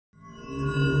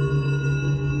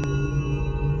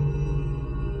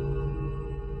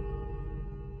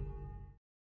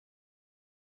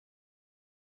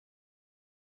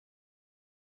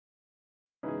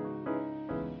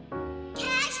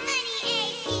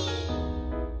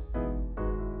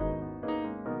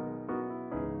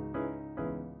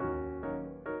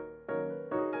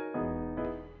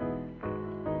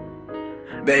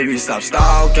Baby, stop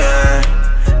stalking.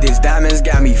 These diamonds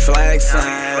got me flexing.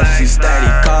 She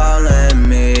steady calling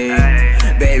me.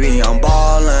 Baby, I'm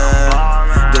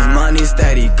ballin'. This money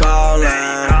steady calling.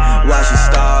 Why she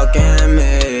stalking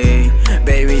me?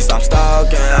 Baby, stop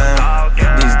stalking.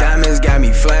 These diamonds got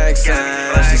me flexing.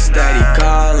 She steady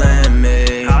calling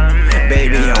me.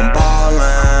 Baby, I'm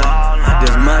ballin'.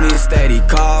 This money steady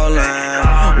calling.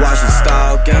 Why she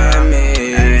stalking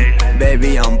me?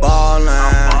 Baby, I'm ballin'.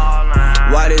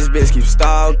 Why this bitch keep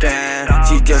stalking?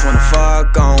 She just wanna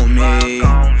fuck on me.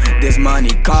 This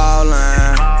money calling.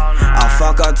 I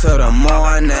fuck her till the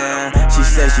morning. She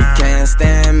said she can't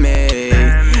stand me,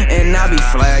 and I be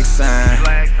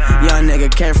flexing. Young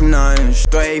nigga came from nothing,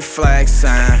 straight flexing.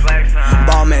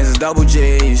 Ball man's is double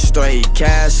G, straight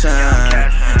cashin'.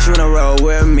 She wanna roll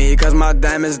with me cause my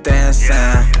diamonds dancing.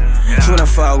 She wanna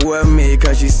fuck with me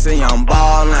cause she see I'm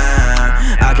ballin'.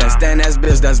 I can't stand that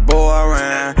bitch, that's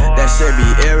boring. That shit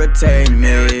be irritating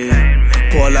me.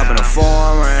 Pull up in a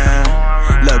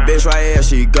foreign. Little bitch right here,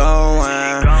 she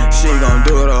going. She gon'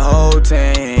 do the whole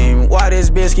team. Why this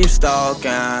bitch keep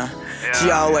stalking? She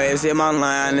always hit my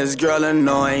line, this girl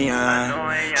annoying.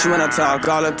 She wanna talk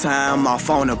all the time, my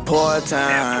phone important.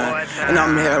 And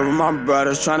I'm here with my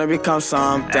brothers tryna become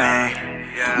something.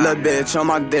 Little bitch on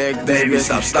my dick, baby,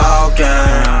 stop stalking.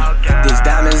 These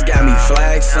diamonds got me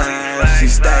flexing. She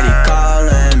steady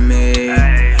calling me.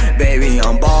 Baby,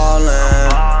 I'm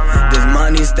ballin'. This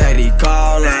money steady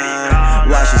calling.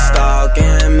 Why she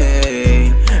stalking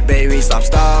me? Baby, stop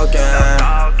stalking.